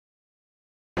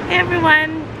Hey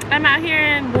everyone, I'm out here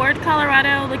in Ward,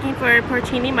 Colorado looking for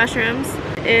porcini mushrooms.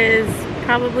 It is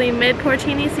probably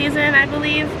mid-porcini season, I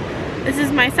believe. This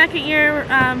is my second year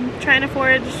trying to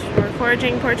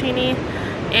foraging porcini,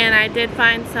 and I did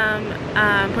find some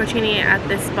porcini at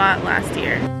this spot last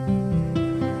year.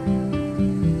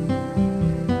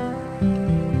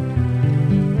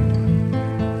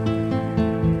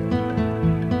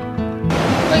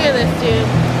 Look at this dude.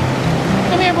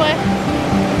 Come here, boy.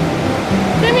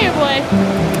 Come here, boy.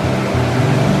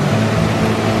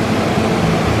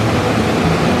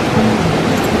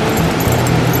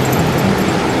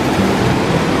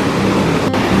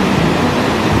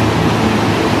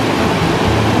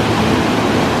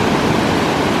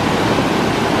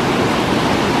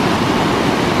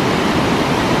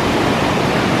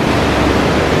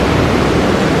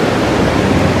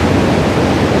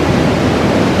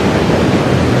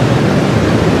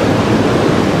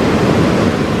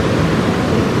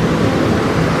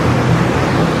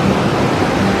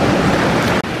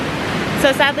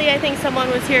 So sadly, I think someone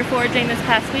was here foraging this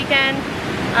past weekend.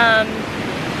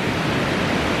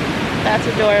 That's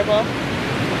adorable.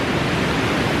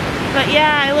 But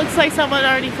yeah, it looks like someone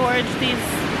already foraged these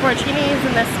porcinis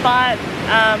in this spot.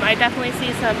 I definitely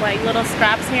see some like little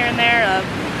scraps here and there of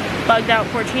bugged out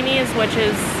porcinis, which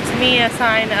is to me a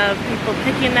sign of people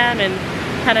picking them and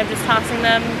kind of just tossing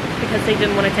them because they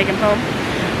didn't want to take them home.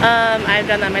 I've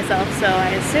done that myself, so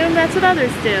I assume that's what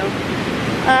others do.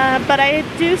 But I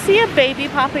do see a baby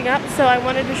popping up, so I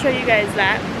wanted to show you guys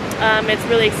that. It's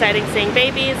really exciting seeing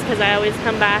babies because I always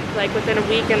come back like within a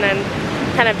week and then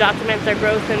kind of document their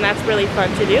growth, and that's really fun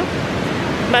to do.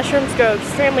 Mushrooms grow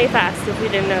extremely fast if you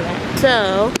didn't know that.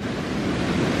 So,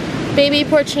 baby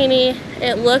porcini,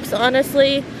 it looks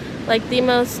honestly like the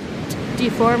most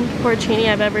deformed porcini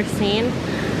I've ever seen.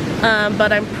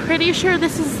 But I'm pretty sure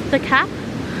this is the cap,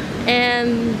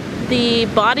 and the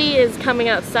body is coming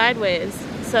out sideways.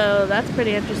 So that's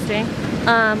pretty interesting.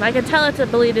 I can tell it's a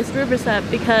Boletus Rubricep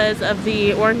because of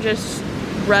the orangish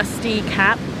rusty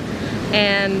cap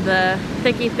and the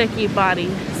thicky body.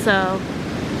 So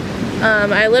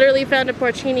I literally found a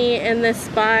porcini in this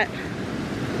spot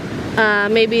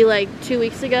maybe like 2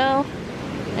 weeks ago,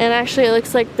 and actually it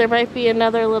looks like there might be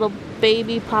another little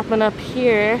baby popping up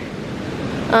here.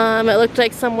 It looked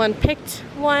like someone picked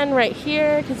one right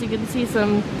here because you can see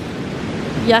some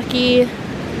yucky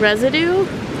residue.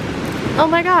 Oh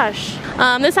my gosh.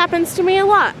 This happens to me a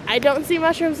lot. I don't see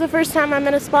mushrooms the first time I'm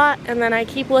in a spot, and then I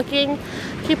keep looking,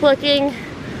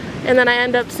 and then I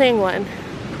end up seeing one.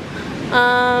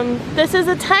 This is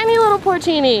a tiny little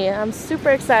porcini. I'm super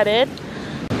excited.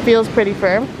 Feels pretty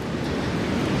firm.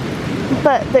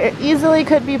 But there easily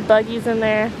could be buggies in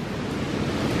there.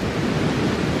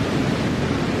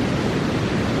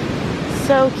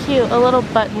 So cute, a little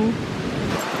button.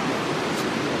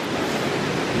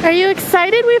 Are you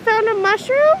excited we found a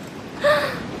mushroom?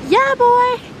 Yeah,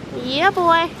 boy. Yeah,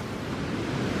 boy.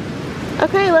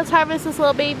 Okay, let's harvest this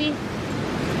little baby.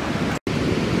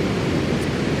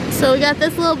 So we got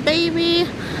this little baby.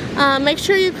 Make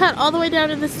sure you cut all the way down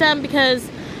to the stem because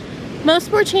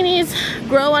most porcinis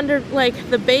grow under, like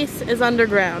the base is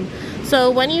underground.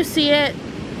 So when you see it,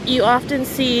 you often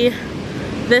see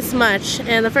this much.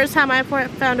 And the first time I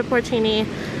found a porcini,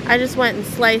 I just went and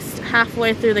sliced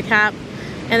halfway through the cap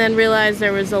and then realized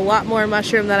there was a lot more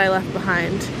mushroom that I left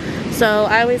behind. So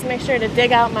I always make sure to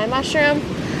dig out my mushroom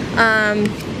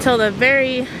till the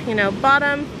very,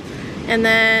 bottom, and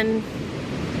then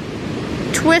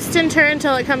twist and turn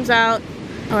till it comes out.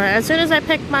 Or as soon as I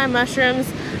pick my mushrooms,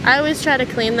 I always try to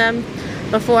clean them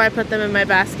before I put them in my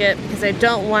basket because I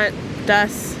don't want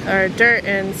dust or dirt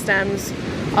and stems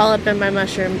all up in my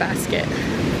mushroom basket.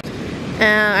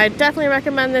 I definitely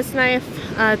recommend this knife.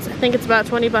 I think it's about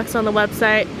 20 bucks on the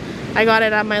website. I got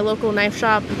it at my local knife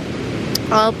shop.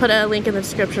 I'll put a link in the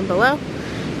description below.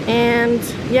 And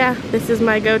yeah, this is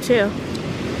my go-to.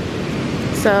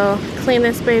 So clean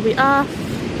this baby off.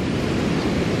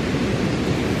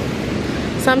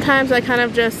 Sometimes I kind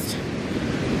of just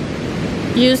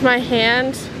use my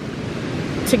hand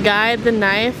to guide the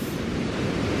knife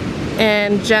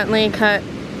and gently cut.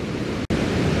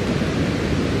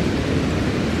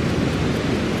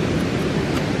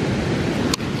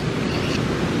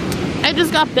 I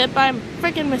just got bit by a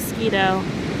freaking mosquito.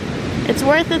 It's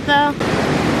worth it though.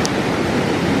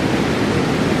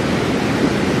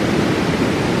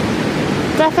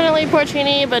 Definitely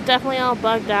porcini, but definitely all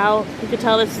bugged out. You can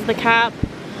tell this is the cap,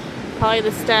 probably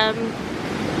the stem.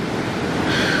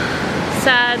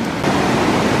 Sad.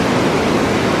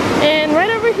 And right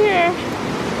over here,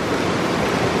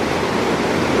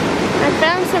 I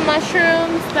found some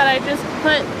mushrooms that I just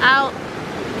put out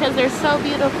because they're so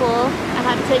beautiful. I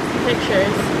had to take some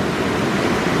pictures.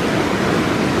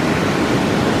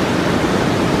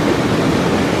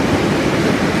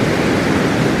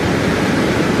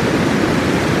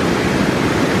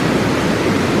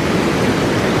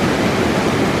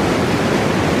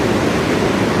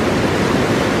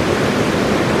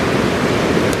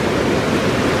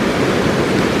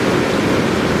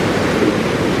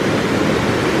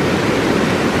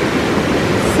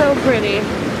 Pretty.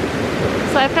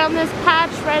 So I found this patch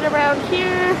right around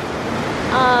here.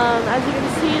 As you can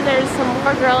see, there's some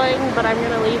more growing, but I'm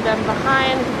going to leave them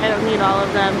behind. I don't need all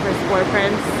of them for spore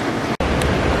prints.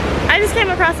 I just came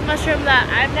across a mushroom that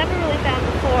I've never really found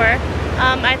before.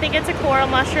 I think it's a coral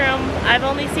mushroom. I've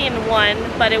only seen one,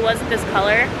 but it wasn't this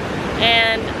color.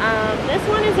 And this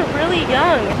one is really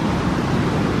young.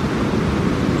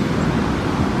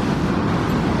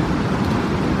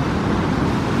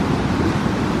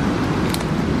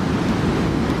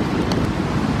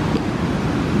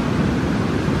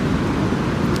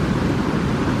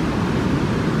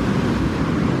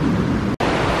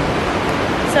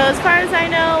 So as far as I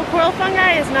know, coral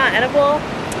fungi is not edible,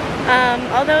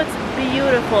 although it's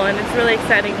beautiful and it's really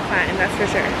exciting to find, that's for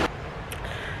sure.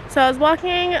 So I was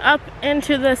walking up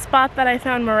into the spot that I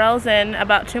found morels in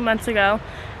about 2 months ago,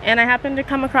 and I happened to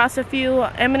come across a few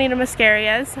Amanita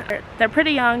muscarias. They're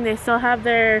pretty young, they still have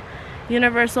their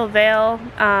universal veil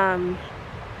kind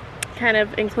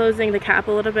of enclosing the cap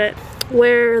a little bit.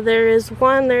 Where there is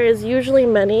one, there is usually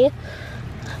many.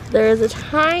 There is a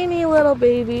tiny little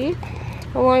baby,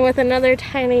 along with another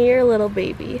tinier little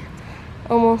baby,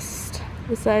 almost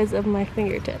the size of my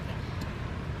fingertip.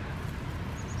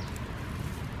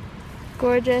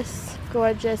 Gorgeous,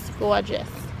 gorgeous, gorgeous.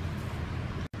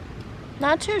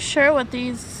 Not too sure what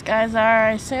these guys are.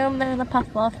 I assume they're the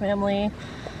puffball family,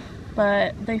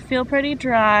 but they feel pretty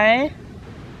dry.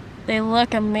 They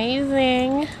look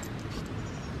amazing,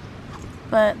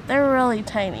 but they're really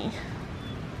tiny.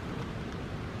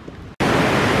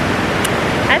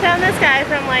 I found this guy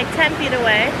from like 10 feet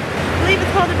away. I believe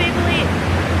it's called a big bolete,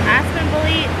 aspen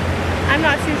bolete. I'm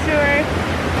not too sure.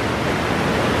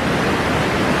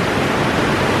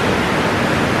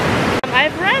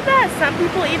 I've read that some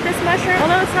people eat this mushroom,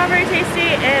 although it's not very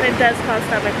tasty and it does cause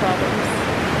stomach problems.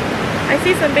 I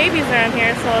see some babies around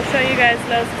here, so I'll show you guys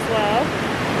those as well.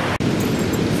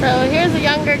 So here's a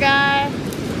younger guy.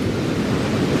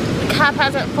 The cap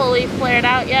hasn't fully flared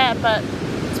out yet, but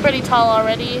it's pretty tall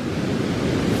already.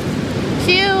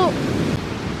 Cute.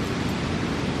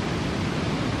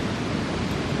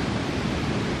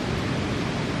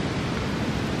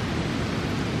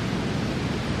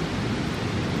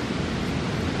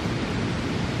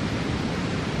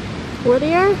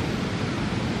 Whittier.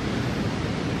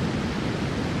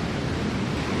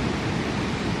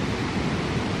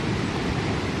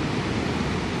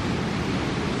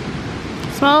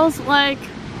 Smells like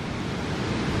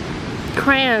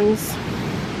crayons.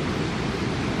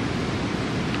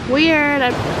 Weird.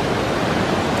 It's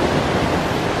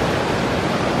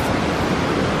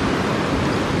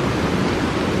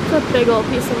a big old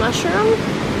piece of mushroom.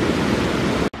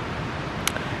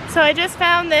 So I just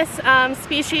found this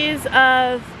species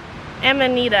of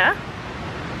Amanita.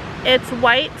 It's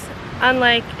white,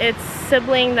 unlike its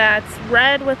sibling that's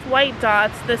red with white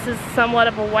dots. This is somewhat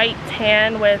of a white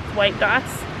tan with white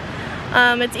dots.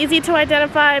 It's easy to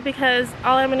identify because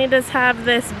all Amanitas have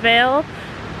this veil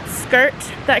skirt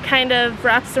that kind of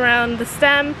wraps around the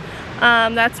stem.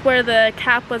 That's where the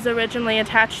cap was originally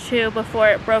attached to before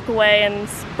it broke away and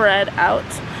spread out.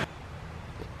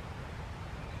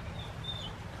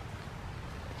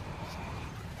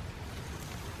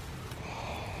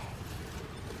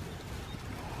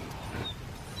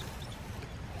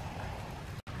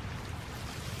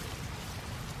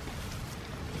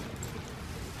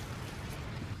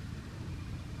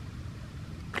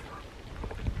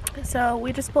 So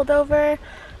we just pulled over.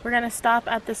 We're gonna stop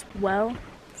at this well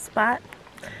spot.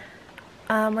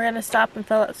 We're gonna stop and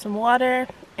fill up some water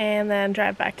and then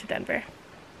drive back to Denver.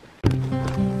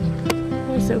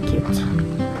 They're so cute.